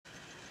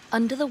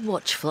Under the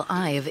watchful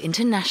eye of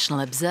international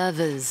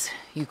observers,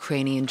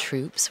 Ukrainian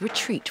troops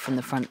retreat from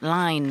the front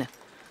line.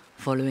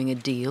 Following a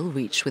deal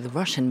reached with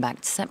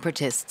Russian-backed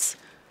separatists,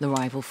 the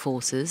rival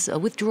forces are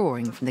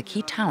withdrawing from the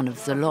key town of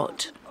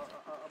Zolot.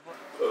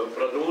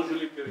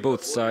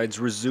 Both sides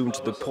resumed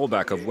the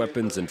pullback of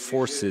weapons and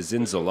forces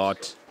in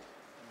Zolot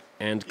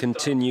and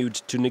continued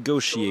to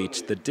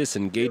negotiate the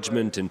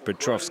disengagement in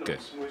Petrovsk.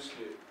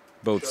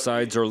 Both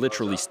sides are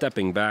literally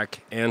stepping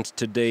back, and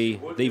today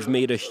they've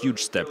made a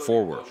huge step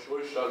forward.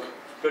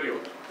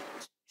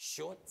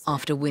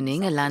 After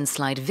winning a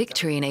landslide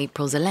victory in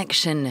April's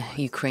election,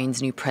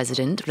 Ukraine's new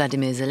president,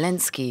 Vladimir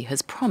Zelensky,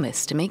 has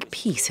promised to make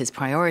peace his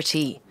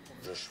priority.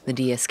 The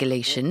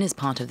de-escalation is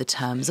part of the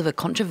terms of a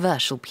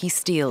controversial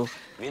peace deal,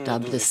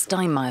 dubbed the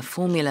Steinmeier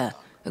Formula,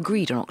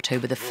 agreed on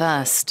October the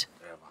 1st.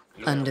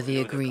 Under the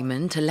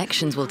agreement,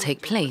 elections will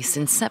take place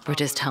in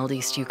separatist-held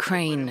East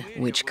Ukraine,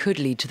 which could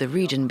lead to the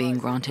region being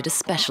granted a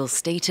special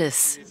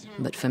status.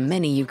 But for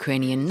many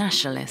Ukrainian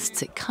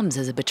nationalists, it comes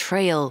as a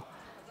betrayal.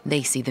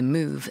 They see the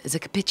move as a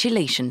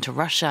capitulation to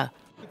Russia.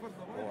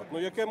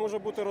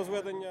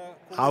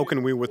 How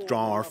can we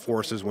withdraw our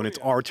forces when it's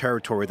our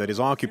territory that is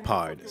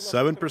occupied?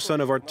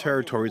 7% of our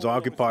territory is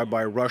occupied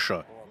by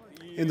Russia.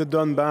 In the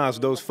Donbass,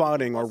 those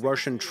fighting are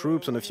Russian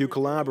troops and a few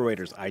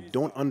collaborators. I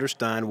don't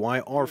understand why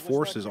our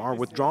forces are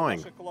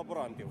withdrawing.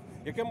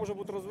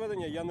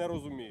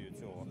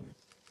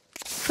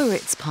 For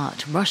its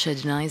part, Russia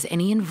denies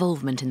any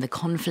involvement in the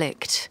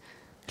conflict,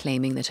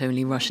 claiming that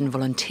only Russian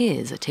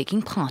volunteers are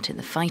taking part in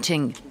the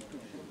fighting.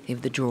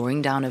 If the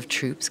drawing down of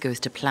troops goes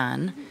to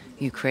plan,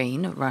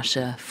 Ukraine,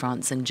 Russia,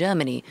 France and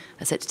Germany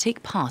are set to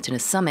take part in a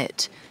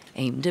summit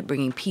aimed at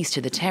bringing peace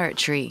to the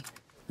territory.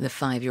 The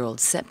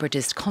 5-year-old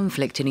separatist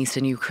conflict in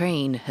eastern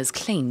Ukraine has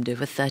claimed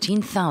over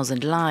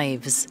 13,000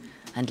 lives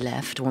and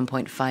left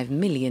 1.5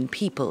 million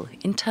people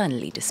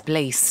internally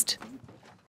displaced.